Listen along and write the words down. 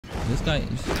This guy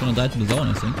is gonna die to the zone,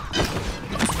 I think.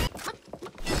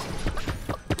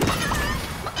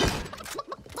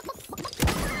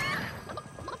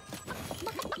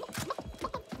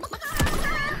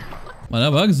 Well,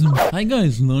 that works. Hi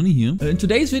guys, Lonnie here. In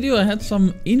today's video I had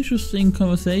some interesting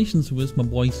conversations with my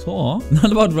boy Saw.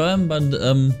 Not about Royale,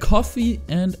 but coffee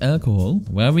and alcohol.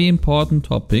 Very important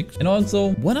topics. And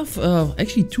also one of,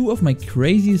 actually two of my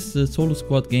craziest solo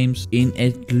squad games in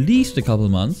at least a couple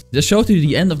months. Just showed you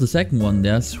the end of the second one.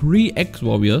 There are 3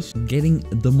 ex-warriors getting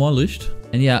demolished.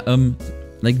 And yeah,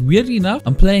 like weirdly enough,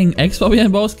 I'm playing ex-warrior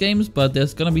in both games, but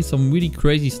there's gonna be some really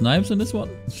crazy snipes in this one.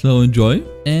 So enjoy.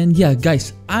 And yeah,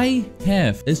 guys, I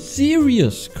have a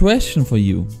serious question for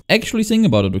you. Actually think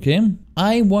about it, okay?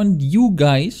 I want you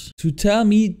guys to tell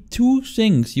me 2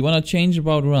 things you want to change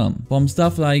about Realm. From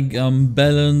stuff like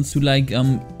balance to like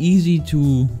easy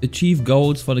to achieve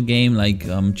goals for the game, like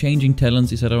changing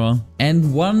talents, etc.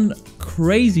 And 1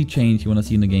 crazy change you want to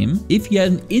see in the game. If you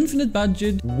had an infinite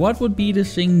budget, what would be the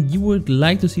thing you would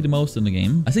like to see the most in the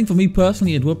game? I think for me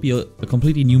personally, it would be a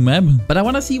completely new map. But I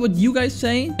want to see what you guys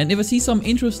say. And if I see some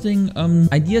interesting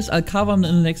ideas, I'll cover them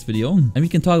in the next video. And we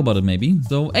can talk about it maybe.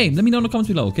 So hey, let me know in the comments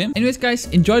below, okay? Anyways, guys,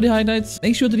 enjoy the highlights.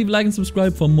 Make sure to leave a like and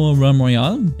subscribe for more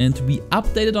Royale and to be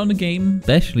updated on the game,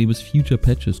 especially with future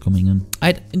patches coming in.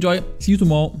 Alright, enjoy. See you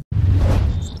tomorrow.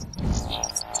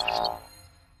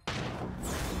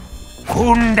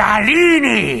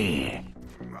 Kundalini!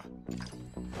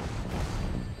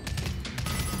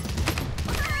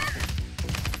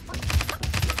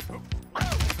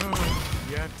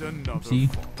 Yet another. See.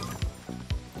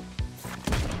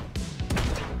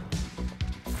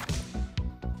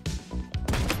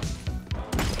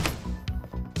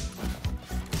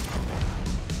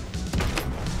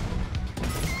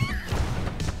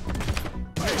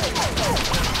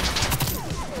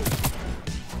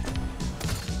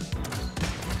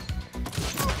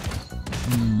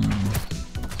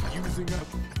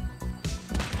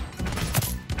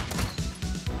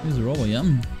 Here's a robot, yeah.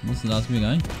 This is the last big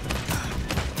guy.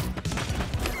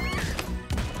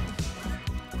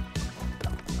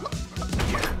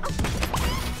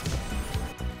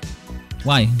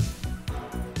 Why?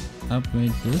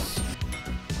 Upgrade this.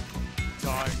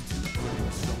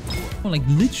 Oh, like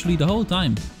literally the whole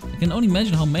time. I can only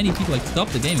imagine how many people like stop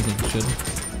the game because of this shit.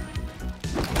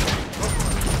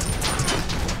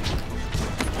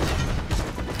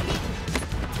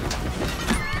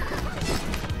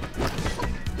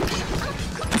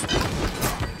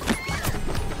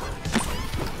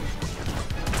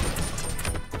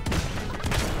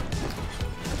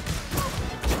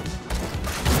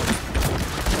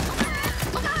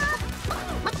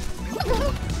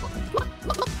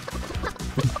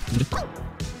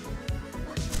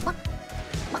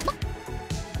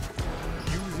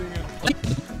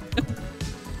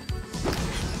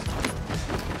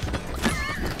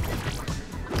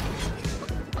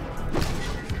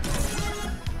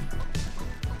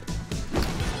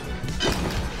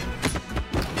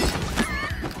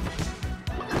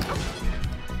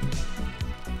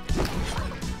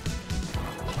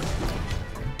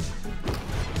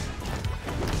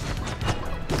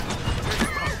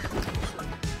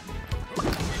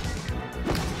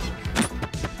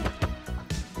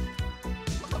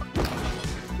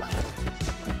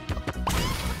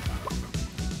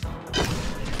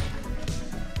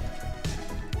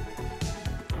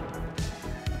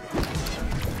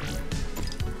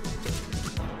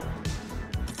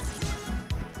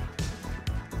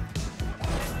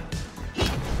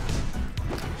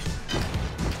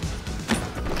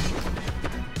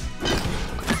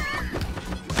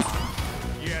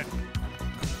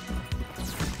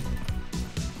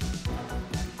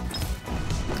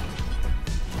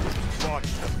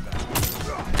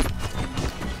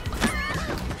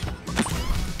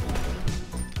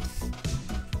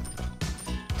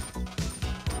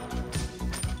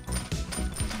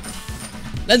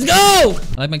 Let's go!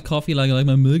 I like my coffee like I like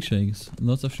my milkshakes.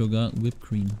 Lots of sugar, whipped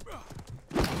cream.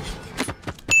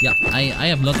 Yeah, I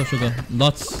have lots of sugar.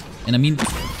 Lots. And I mean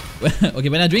okay,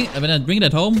 when I drink it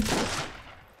at home,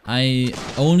 I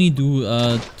only do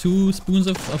 2 spoons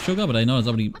of sugar, but I know it's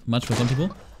already much for some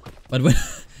people. But when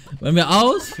we're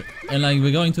out and like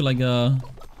we're going to like a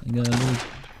little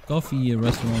coffee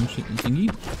restaurant thingy,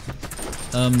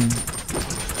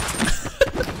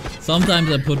 sometimes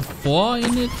I put 4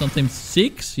 in it, sometimes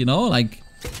 6, you know, like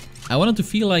I want it to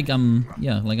feel like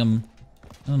yeah, like I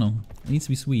don't know, it needs to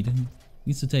be sweet, it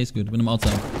needs to taste good when I'm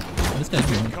outside. Oh, this guy's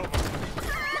good, right?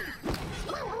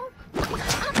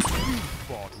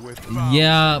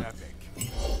 Yeah,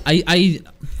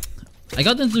 I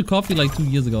got into coffee like 2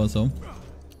 years ago or so,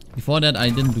 Before that, I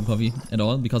didn't do coffee at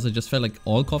all because I just felt like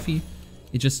all coffee.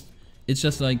 It's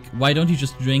just like, why don't you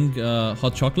just drink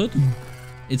hot chocolate?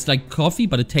 It's like coffee,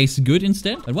 but it tastes good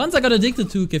instead. But once I got addicted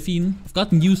to caffeine, I've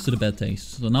gotten used to the bad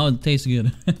taste. So now it tastes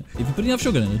good. If you put enough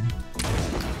sugar in it.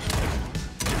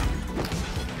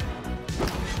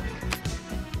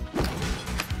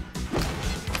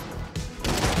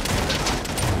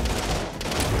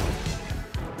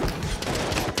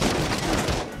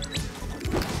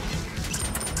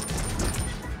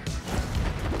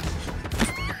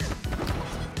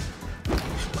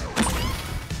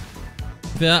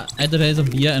 At the taste of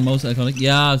beer and most alcoholic.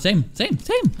 Yeah, same.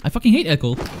 I fucking hate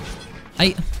alcohol.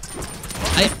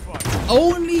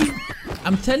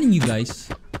 I'm telling you guys,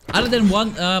 other than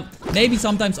one, maybe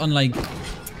sometimes on like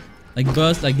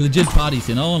legit parties,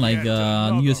 you know, like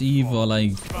New Year's Eve or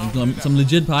like some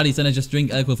legit parties, then I just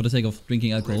drink alcohol for the sake of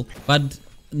drinking alcohol. But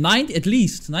at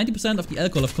least 90% of the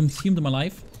alcohol I've consumed in my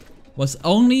life was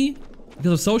only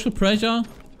because of social pressure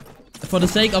for the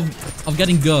sake of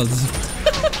getting girls.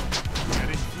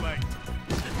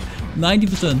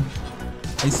 90%.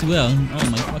 I swear. Oh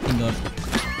my fucking god.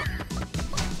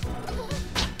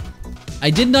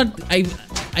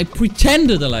 I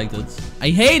pretended I liked it. I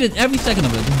hated every second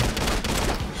of it.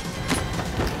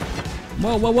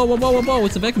 Whoa,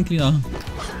 it's a vacuum cleaner.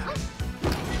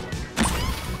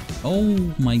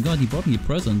 Oh my god, he brought me a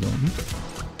present though.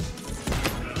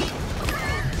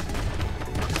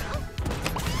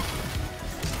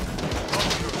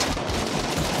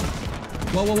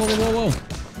 Whoa.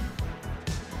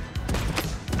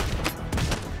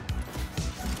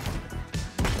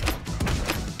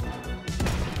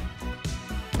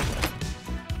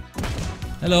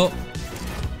 Hello.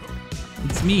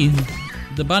 It's me,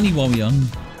 the bunny warrior. I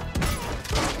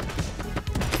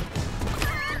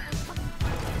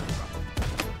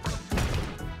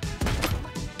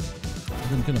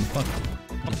didn't kill him, fuck.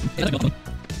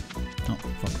 Oh,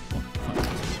 fuck.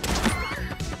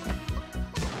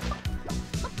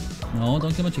 No,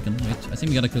 don't kill my chicken. Wait, I think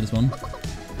we gotta kill this one.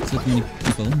 So many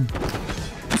people.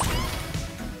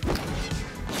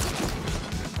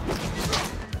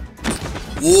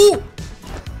 Ooh!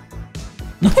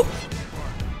 No!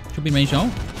 Should be main show.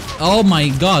 Oh my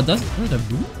god, what did I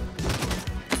do?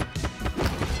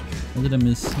 What did I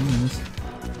miss?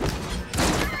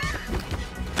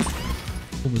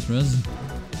 Focus res.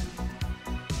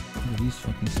 Look at these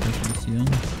fucking specialists here.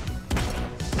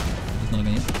 There's not a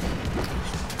guy yet.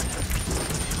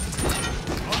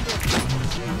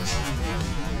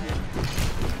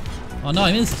 Oh no,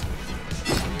 I missed!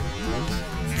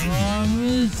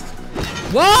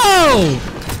 Whoa!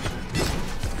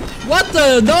 What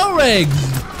the? No regs!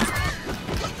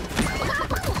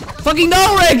 Fucking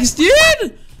no regs,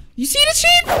 dude! You see this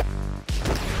shit?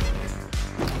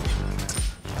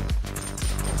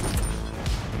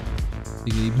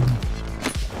 Big leap.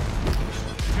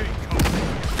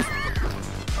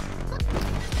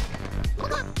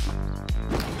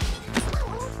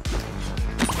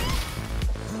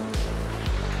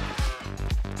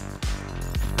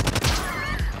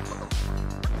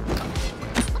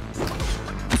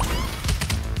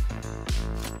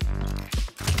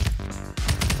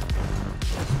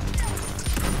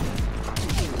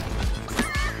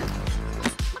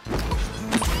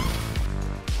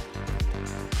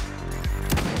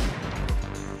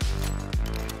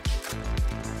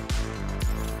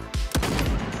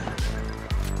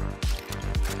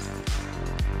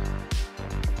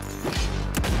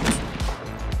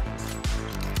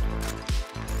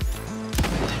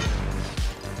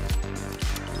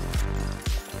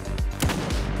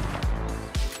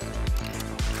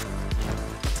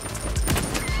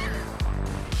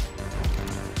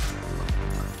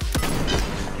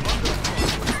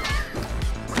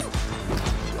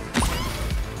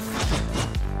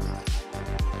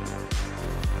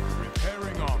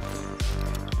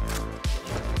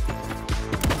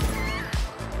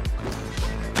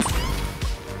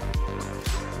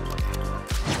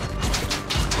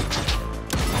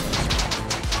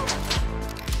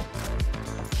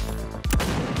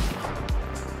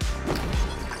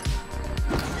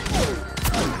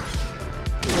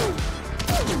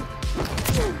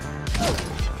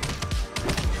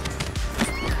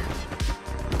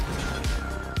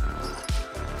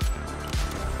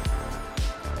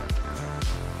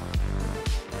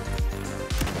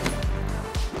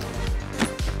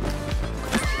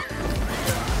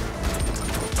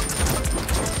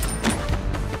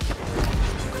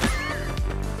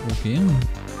 Okay.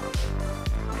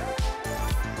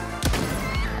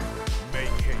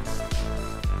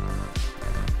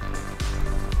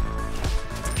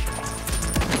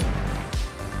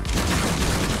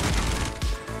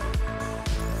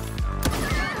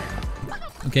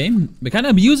 Okay, we're kind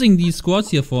of abusing these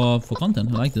squads here for content.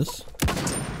 I like this.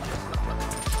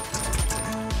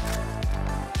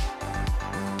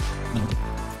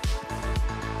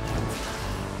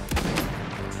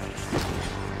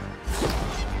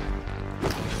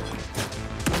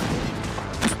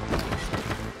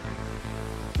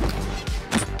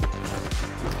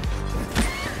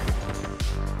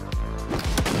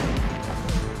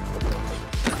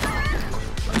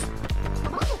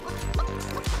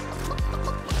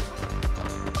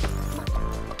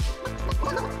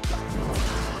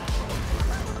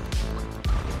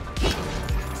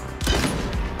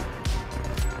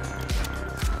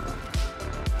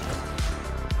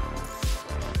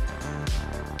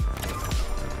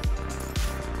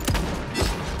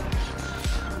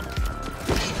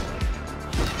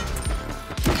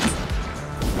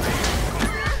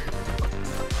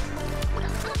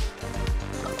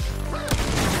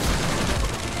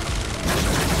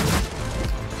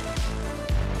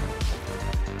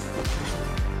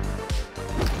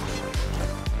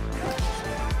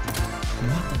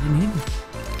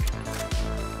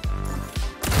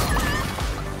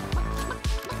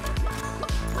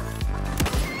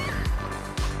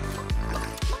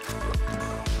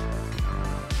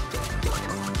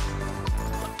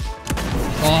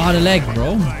 Oh, the leg,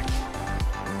 bro.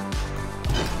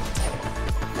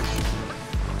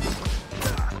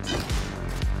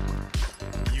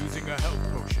 Using a health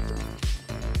potion.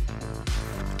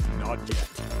 Not yet.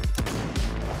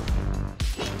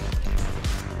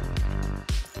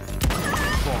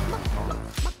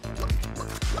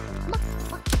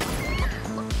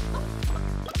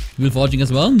 Wheel forging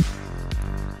as well.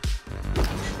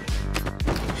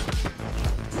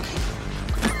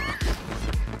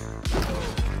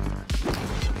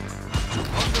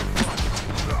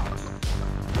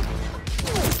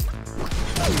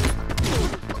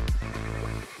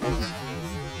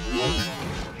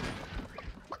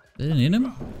 Didn't hit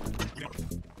him.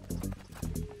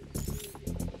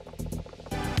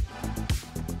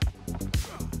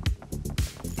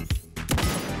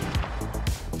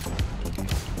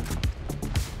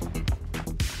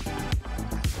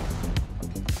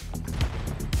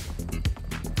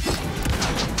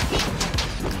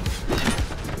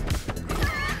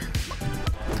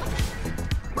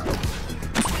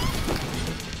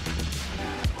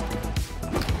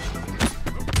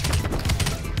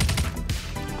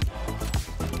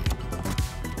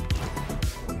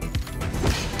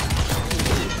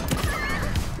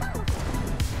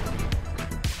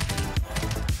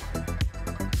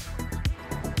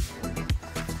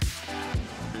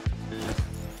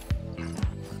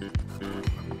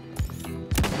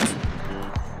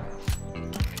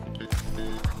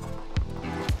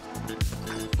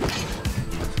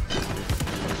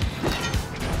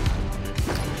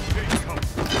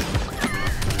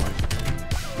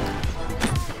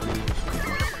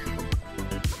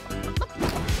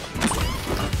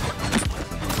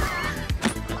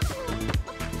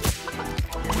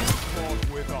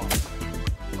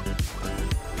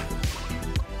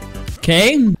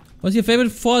 Okay. What's your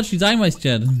favorite forge design-wise,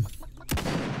 Chad?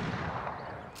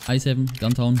 I7,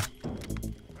 Guntown.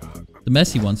 The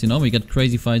messy ones, you know, we get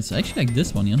crazy fights. I actually like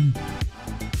this one, yeah.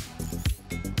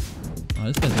 Oh,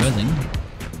 this guy's rezzing.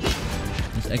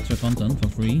 Just extra content for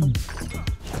free.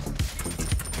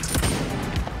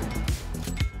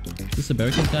 Is this a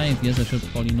barricade guy? If yes, I should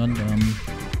probably not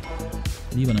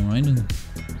leave him, right?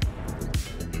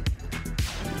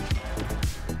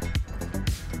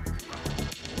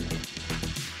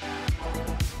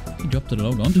 He dropped to the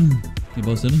low ground. He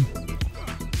both didn't.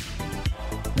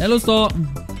 Hello, Star.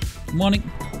 Good morning.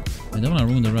 I don't want to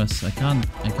ruin the rest. I can't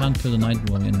kill the night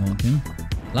warrior anymore, okay?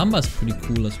 Lamba's pretty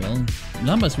cool as well.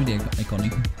 Lamba's really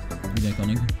iconic. Really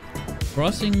iconic.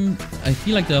 Crossing, I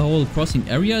feel like the whole crossing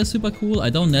area is super cool. I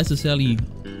don't necessarily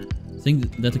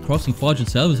think that the crossing forge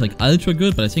itself is like ultra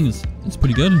good, but I think it's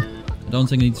pretty good. I don't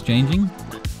think it's changing.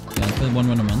 Yeah, I killed one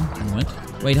runner man. Alright.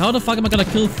 Wait, how the fuck am I gonna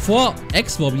kill 4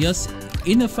 X-Warriors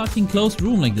in a fucking closed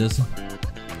room like this?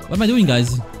 What am I doing,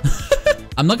 guys?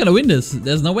 I'm not gonna win this.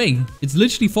 There's no way. It's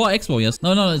literally 4 X-Warriors.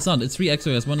 No, it's not. It's 3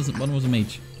 X-Warriors. One was a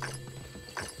mage.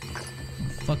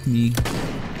 Fuck me.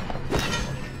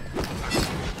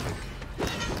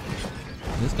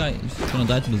 This guy is gonna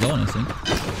die to the zone, I think.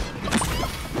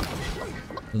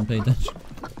 Doesn't pay attention.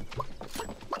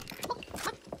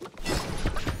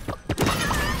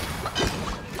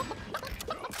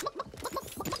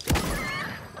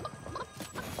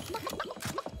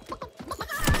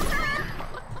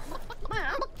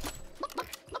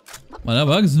 Well,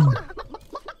 that bugs.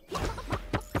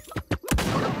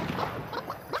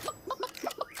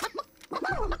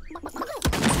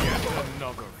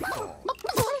 Another fall.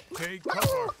 Take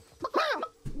cover.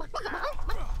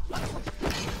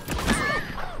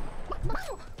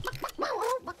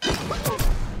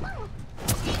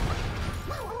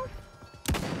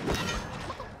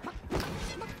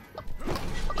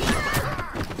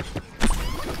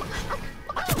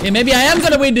 Hey, maybe I am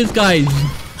gonna win this, guys.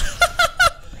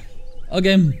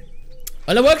 Okay.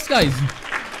 Well, it works, guys.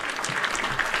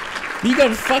 We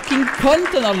got fucking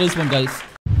content out of this one, guys.